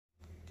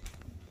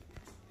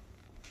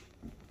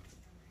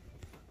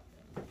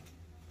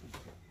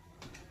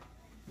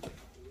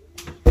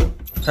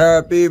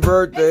Happy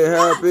birthday,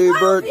 happy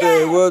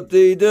birthday.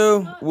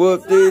 Whoop-dee-doo,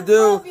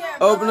 whoop-dee-doo.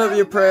 Open up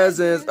your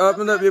presents,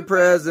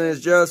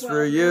 just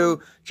for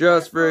you,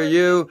 just for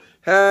you.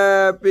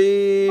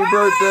 Happy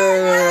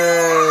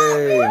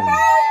birthday.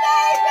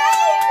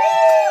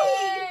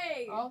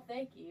 Oh,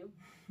 thank you.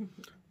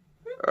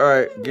 All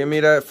right, give me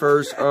that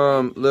first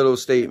little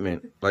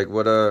statement. Like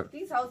what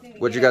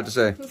you got to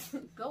say?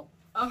 Go.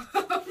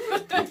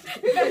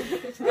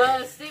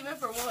 Statement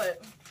for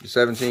what? You're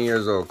 17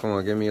 years old. Come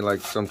on, give me like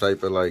some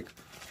type of like.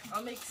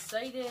 I'm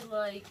excited.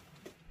 Like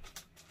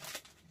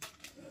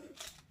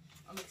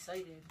I'm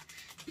excited.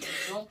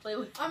 Don't play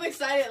with. I'm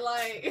excited.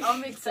 Like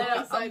I'm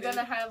excited. I'm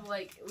gonna have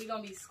like we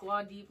gonna be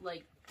squad deep.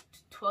 Like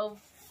 12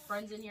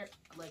 friends in here.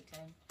 Like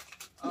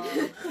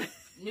 10.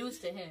 News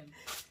to him.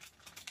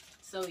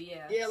 So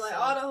yeah. Yeah, like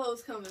all the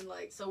hoes coming.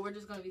 Like so we're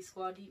just gonna be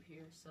squad deep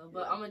here. So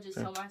but I'm gonna just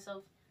tell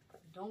myself,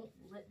 don't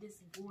let this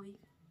boy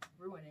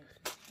ruin it.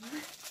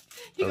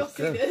 You gonna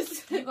see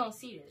this. You gonna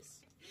see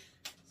this.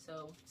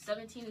 So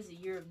 17 is a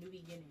year of new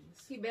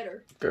beginnings. He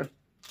better. Okay.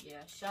 Yeah.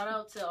 Shout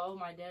out to all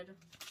my dead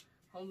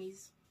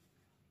homies.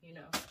 You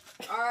know.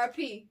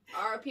 R.I.P.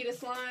 R.I.P. to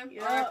slime.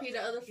 Yep. R.I.P.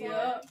 to other slime.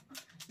 Yep.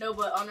 No,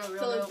 but on a real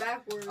Till it's note,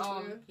 backwards.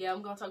 yeah,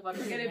 I'm gonna talk about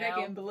it Get it now,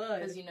 back in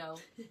blood. because you know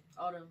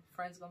all the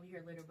friends gonna be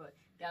here later. But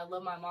yeah, I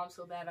love my mom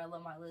so bad. I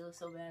love my Lila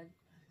so bad.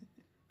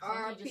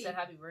 Somebody just said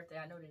happy birthday.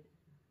 I noted it.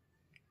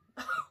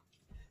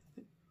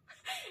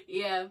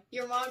 Yeah.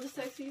 Your mom just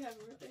texted you happy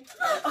birthday.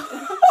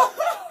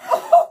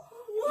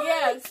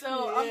 Yeah.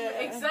 So I'm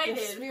excited.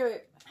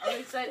 Spirit. I'm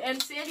excited.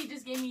 And Sandy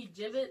just gave me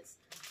gibbets.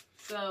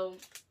 So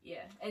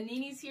yeah. And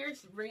Nini's here.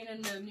 She's bringing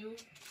in the new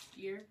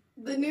year.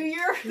 The new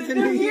year. The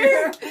new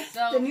year.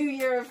 So The new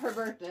year of her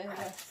birthday.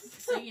 Yes.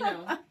 so you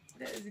know.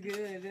 That is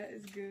good. That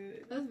is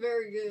good. That's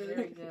very good.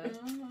 Very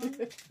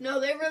good. No,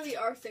 they really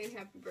are saying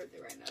happy birthday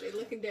right now. They're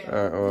looking down. All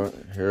right, well,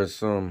 here's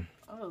some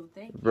Oh,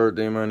 thank you.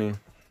 birthday money.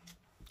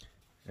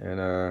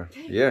 And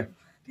yeah.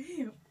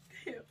 Damn.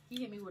 You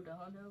hit me with the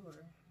Honda or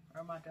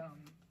am I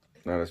dumb?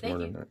 No, that's Thank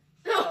more you. than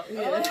Oh,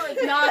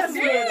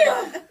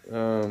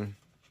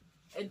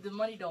 that. the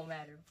money don't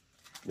matter.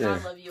 Yeah. I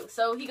love you.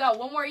 So he got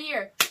one more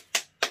year.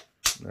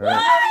 All right.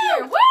 One more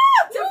year. Woo!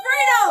 To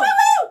freedom!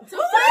 To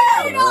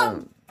freedom! All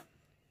right.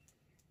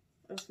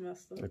 That's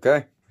messed up.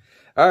 Okay.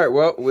 All right.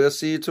 Well, we'll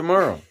see you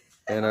tomorrow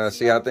and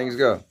see how things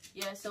go.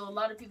 Yeah, so a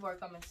lot of people are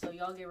coming, so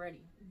y'all get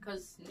ready.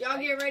 Cause Y'all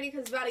get ready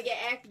because it's about to get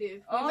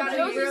active. Oh, about to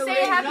Josie, get real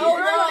say lit. happy No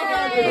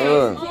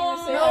birthday.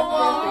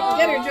 longer.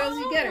 Get her,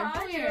 Josie. Get her.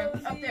 Up here.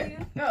 Up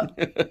there. Go.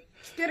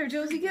 Get her,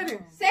 Josie. Get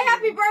her. Say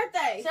happy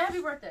birthday. Say happy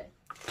birthday.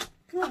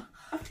 Come on.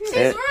 Up here. She's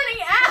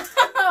running out.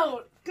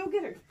 Go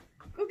get her.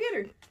 Go get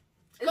her.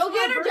 Go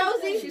get her,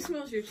 Josie. She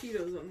smells your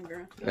Cheetos on the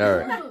ground. All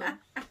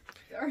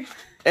right.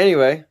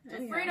 Anyway.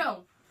 Freedom.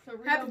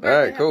 Happy birthday. All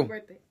right, cool. Happy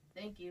birthday.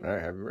 Thank you. All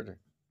right. Happy birthday.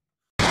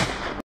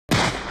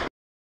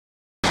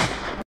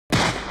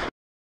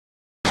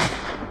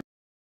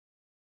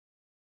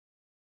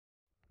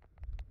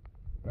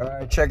 All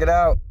right, check it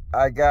out.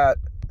 I got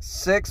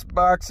 6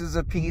 boxes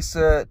of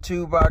pizza,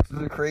 2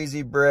 boxes of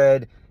crazy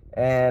bread,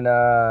 and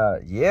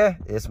yeah,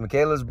 it's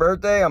Makayla's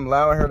birthday. I'm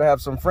allowing her to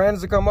have some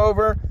friends to come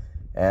over,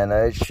 and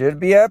it should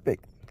be epic.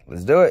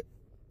 Let's do it.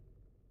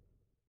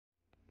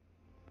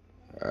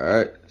 All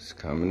right, it's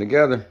coming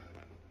together.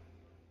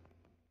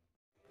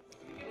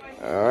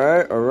 All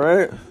right, all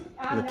right.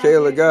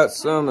 Makayla got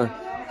some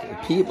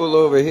people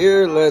over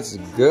here. Let's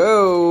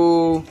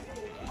go.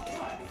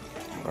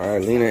 All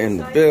right, Lena in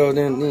the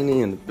building,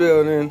 Nene in the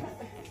building.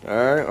 All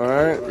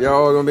right,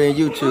 y'all are gonna be in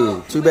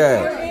YouTube. Too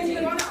bad.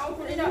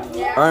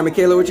 All right,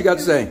 Makayla, what you got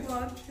to say?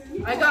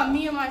 I got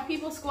me and my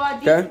people squad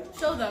deep. Okay.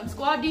 Show them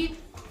squad deep.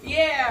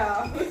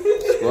 Yeah.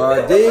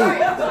 Squad D.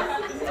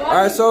 All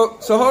right, so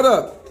hold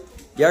up.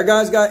 Y'all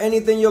guys got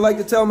anything you'd like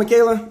to tell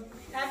Makayla?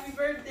 Happy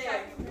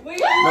birthday.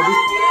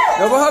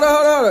 No, but hold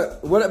on.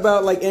 What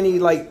about like any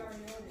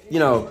you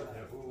know,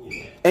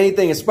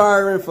 anything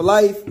inspiring for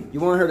life you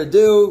want her to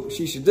do?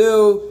 She should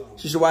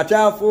watch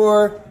out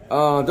for.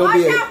 Don't Watch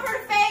be. out for the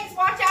fakes.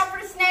 Watch out for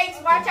the snakes.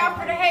 Watch out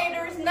for the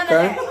haters. None of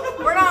that.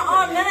 We're not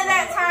on none of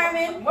that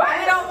timing.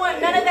 We don't want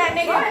none of that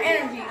negative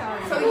energy.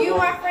 So you,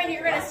 my friend,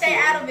 you're gonna stay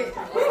out of it.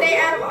 Stay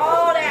out of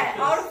all that.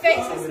 All the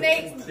fakes and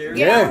snakes.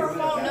 Get off her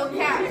phone. No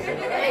cap.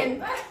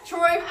 And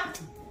Troy,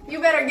 you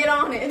better get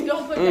on it and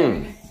don't put that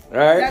in it. All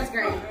right. That's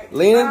great.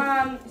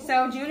 Lena?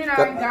 So June and I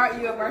got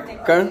you a birthday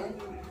Okay. present.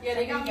 Yeah,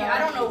 they got me. I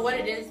don't know what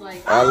it is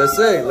like. All right, let's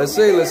see. Wait,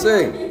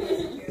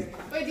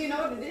 do you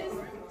know what it is?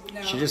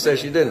 No. She just said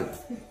she didn't.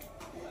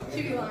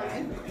 She be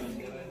lying.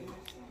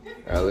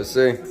 All right, let's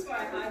see.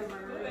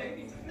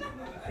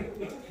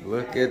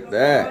 Look at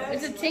that.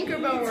 It's a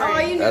Tinkerbell Oh,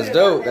 ring. you knew That's it.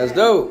 dope. That's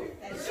dope.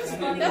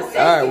 That's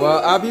All right,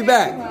 well, I'll be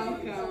back.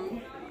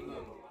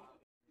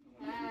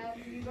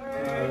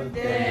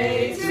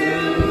 birthday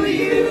to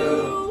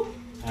you.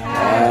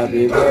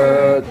 Happy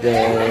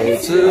birthday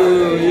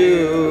to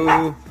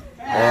you.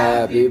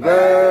 Happy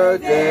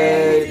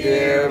birthday,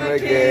 dear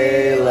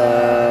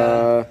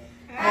Makayla.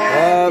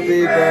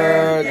 Happy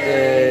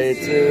birthday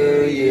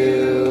to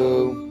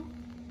you.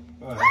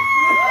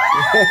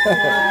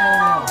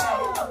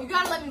 You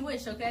gotta let me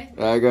wish, okay?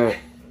 I got.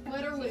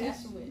 Let her wish. Wish.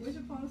 Wish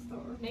upon a star.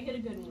 Make it a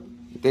good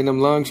one. You think them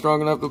lungs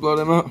strong enough to blow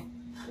them out?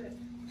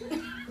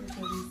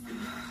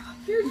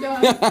 You're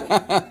done.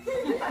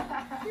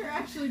 You're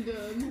actually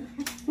done.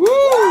 Woo!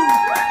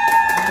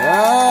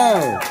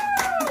 Alright.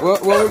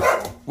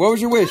 What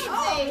was your wish?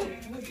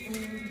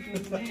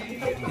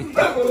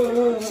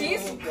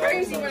 She's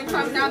crazy when it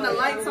comes down the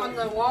lights on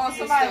the walls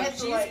and stuff.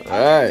 She's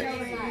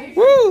Alright.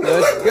 Woo!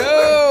 Let's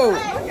go!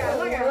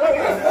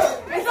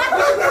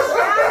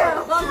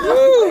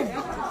 Woo!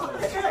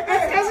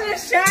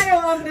 That's a shadow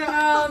on the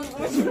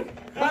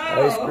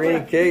Ice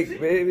cream cake,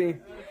 baby.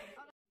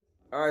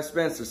 Alright,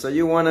 Spencer, so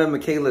you're one of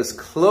Makayla's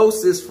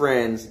closest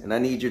friends, and I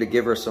need you to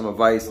give her some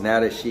advice now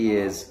that she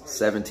is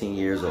 17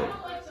 years old.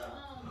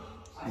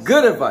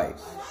 Good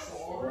advice.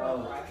 I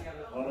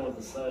don't know what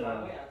to say.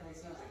 I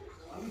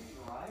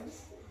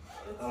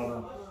don't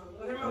know.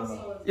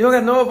 You don't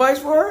got no advice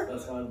for her?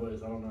 That's my advice.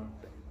 I don't know.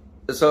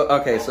 So,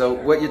 okay, so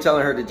what you're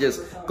telling her to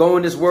just go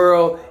in this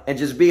world and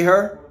just be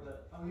her?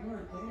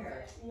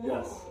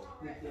 Yes.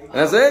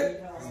 That's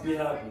it? Just be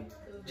happy.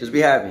 Just be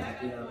happy.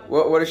 Be happy.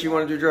 What if she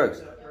want to do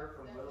drugs?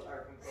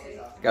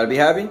 Gotta be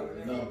happy?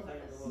 No.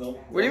 No.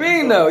 What do you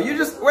mean, though? You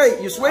just,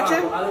 wait, you switching?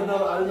 I didn't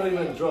know you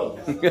meant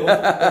drugs. Don't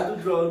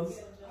do drugs.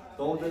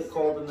 Don't get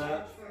caught in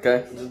that.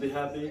 Okay. Just be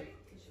happy.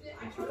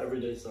 It's your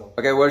everyday self.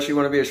 Okay, what if she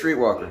want to be a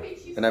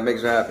streetwalker? And that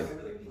makes her happy?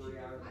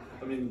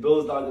 I mean, the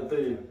bills not get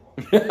paid.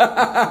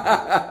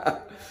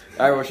 Alright,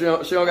 well, she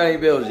don't got any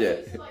bills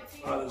yet.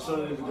 Alright, she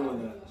don't need to be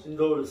doing that. She can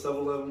go to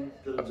 7-Eleven,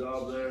 get a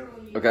job there.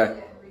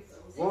 Okay.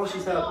 As long as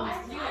she's happy.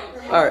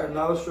 Alright.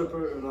 Not a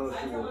stripper or not a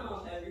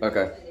streetwalker.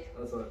 Okay.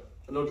 That's all right.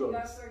 And no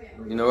drugs.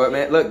 You know what,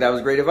 man? Look, that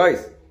was great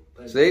advice.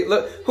 See,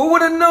 look, who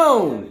would have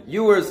known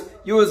you was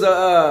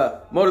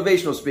a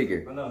motivational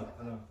speaker? I know.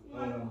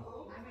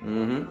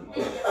 Mm-hmm.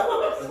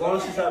 As long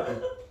as she's happy.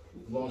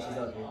 As long as she's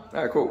happy. All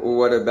right, cool. Well,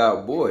 what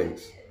about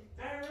boys?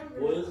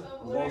 Boys, as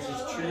long as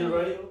she's treated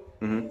right,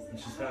 Mm-hmm. and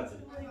she's happy.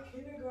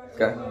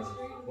 Okay. As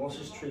long as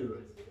she's treated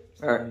right.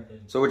 All right.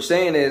 So what you're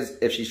saying is,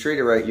 if she's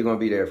treated right, you're gonna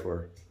be there for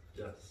her,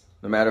 Yes.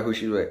 no matter who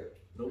she's with.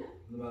 Nope.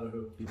 No matter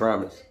who. You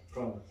promise?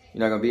 Promise. You're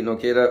not gonna beat no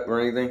kid up or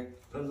anything?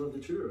 Depends on if they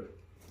treat her right.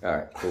 All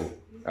right, cool.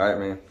 All right,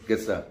 man. Good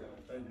stuff.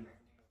 Thank you.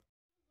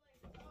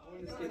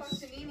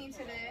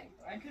 today.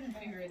 I couldn't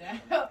figure it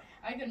out.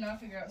 I could not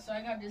figure out. So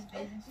I got this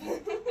business.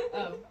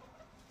 Oh,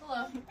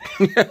 hello.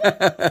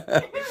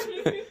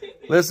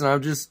 Listen,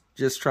 I'm just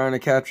trying to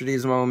capture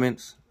these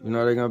moments. You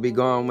know, they're gonna be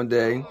gone one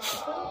day.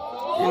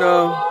 You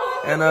know,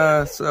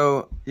 and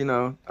so you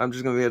know, I'm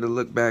just gonna be able to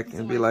look back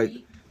and be like,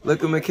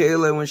 look at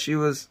Makayla when she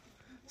was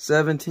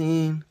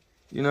 17.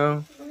 You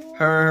know,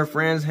 her and her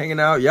friends hanging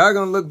out. Y'all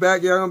gonna look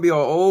back. Y'all gonna be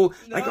all old.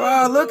 Like,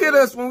 oh, look at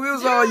us when we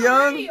was all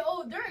young.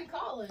 Oh, they're in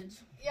college.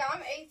 Yeah,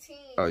 I'm 18.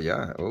 Oh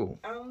yeah. Oh.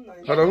 Oh my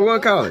Hold on. Who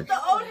in college?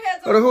 The old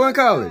heads. Hold on. Who in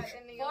college?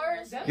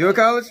 Forrest. You in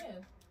college?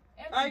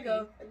 Yeah. I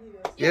go.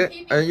 Yeah.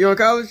 Are you in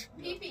college?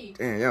 Pee-pee.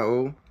 Damn, y'all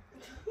old.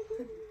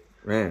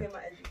 Man. Get my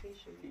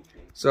education.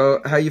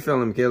 So, how you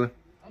feeling, Makayla?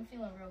 I'm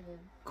feeling real good.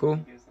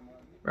 Cool?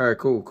 All right,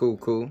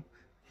 cool.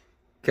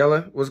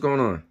 Kella, what's going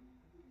on?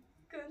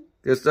 Good.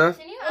 Good stuff?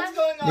 Can you What's ask?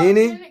 going on?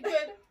 Nene? Good.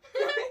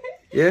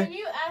 Yeah? Can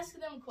you ask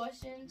them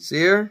questions?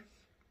 Sierra?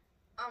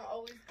 I'm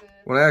always good.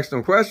 Want to ask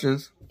them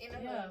questions? In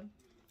a Yeah.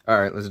 All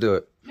right, let's do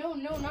it. No,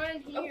 not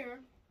in here.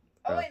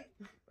 Oh, wait.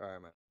 All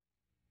right, man.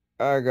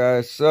 All right,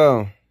 guys.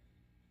 So,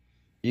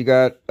 you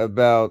got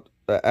about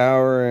an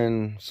hour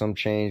and some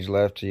change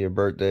left to your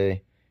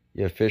birthday.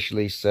 You're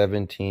officially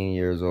 17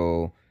 years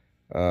old.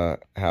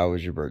 How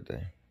was your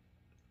birthday?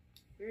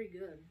 Very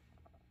good.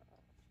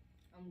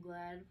 I'm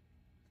glad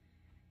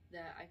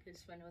that I could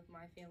spend it with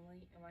my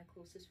family and my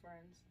closest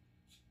friends.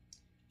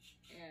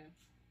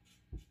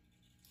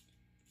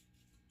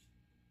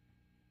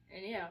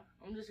 And yeah,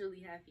 I'm just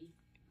really happy.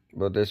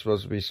 But there's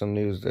supposed to be some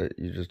news that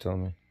you just told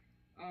me.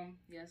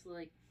 Yeah, so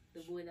like the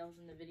boy that was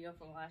in the video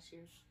from last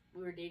year,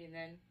 we were dating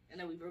then, and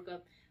then we broke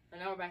up, but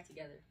now we're back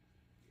together.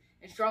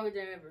 And stronger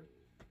than ever.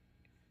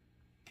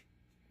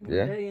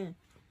 Yeah?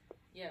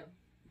 Yeah.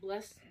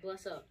 Bless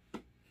up.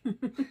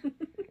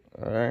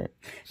 All right.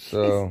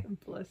 So,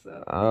 Bless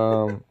up.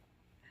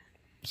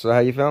 so how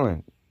you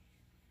feeling?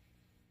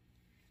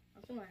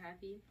 I'm feeling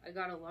happy. I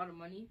got a lot of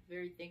money.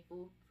 Very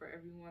thankful for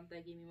everyone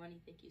that gave me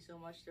money. Thank you so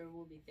much. There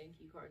will be thank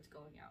you cards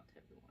going out to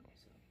everyone.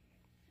 So,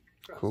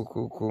 trust.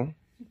 Cool.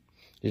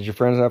 Did your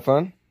friends have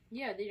fun?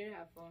 Yeah, they did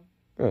have fun.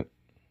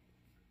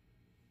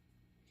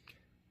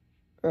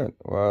 Good.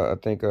 Well, I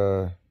think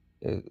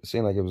it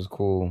seemed like it was a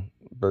cool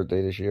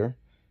birthday this year.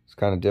 It's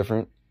kind of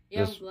different.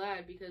 Yeah, Just- I'm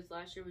glad because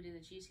last year we did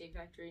the Cheesecake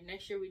Factory.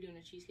 Next year we're doing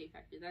a Cheesecake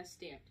Factory. That's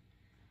stamped.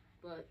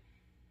 But,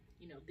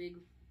 you know, big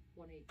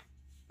 1/8.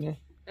 Yeah.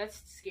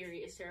 That's scary.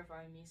 It's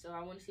terrifying me. So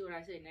I want to see what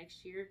I say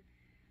next year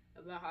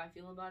about how I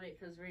feel about it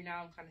because right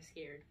now I'm kind of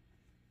scared.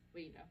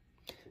 But, you know.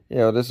 Yeah,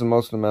 well, this is the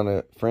most amount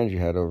of friends you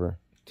had over,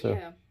 too.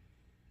 Yeah.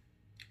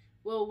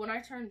 Well, when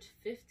I turned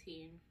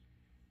 15,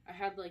 I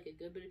had, like, a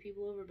good bit of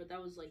people over, but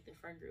that was, like, the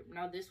friend group.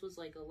 Now this was,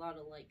 like, a lot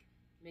of, like,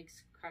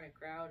 mixed kind of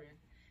crowd, and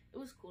it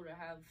was cool to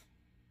have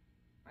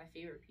my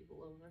favorite people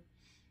over.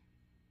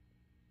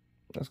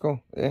 That's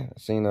cool. Yeah, I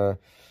seen a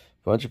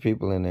bunch of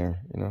people in there,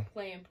 you know.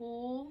 Playing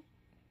pool.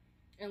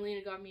 And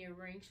Lena got me a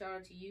ring. Shout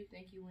out to you.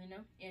 Thank you,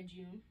 Lena. And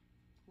June.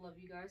 Love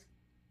you guys.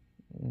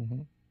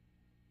 Mm-hmm.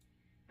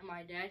 And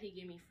my dad, he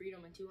gave me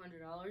freedom and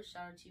 $200.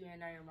 Shout out to you,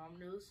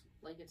 AndNowYourMommaKnows.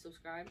 Like and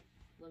subscribe.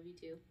 Love you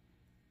too.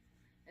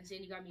 And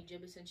Sandy got me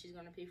gibbets and she's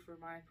going to pay for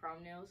my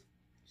prom nails.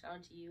 Shout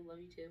out to you. Love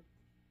you too.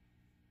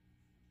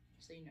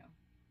 So you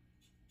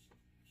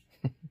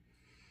know.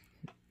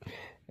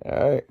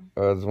 All right.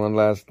 There's one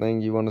last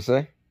thing you want to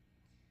say?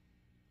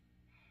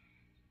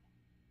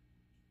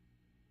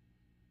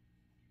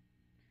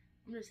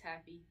 I'm just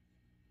happy.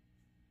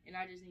 And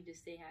I just need to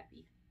stay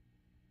happy.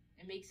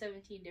 And make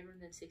 17 different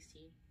than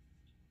 16.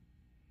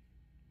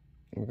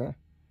 Okay.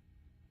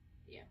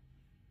 Yeah.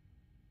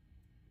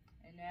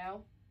 And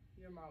now,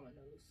 your mama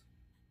knows.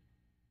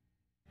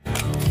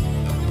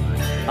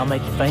 I'll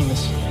make you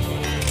famous.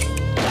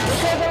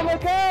 Because I'm a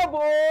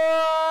cowboy!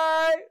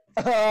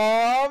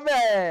 Oh,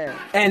 man.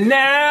 And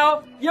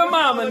now, your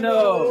mama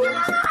knows.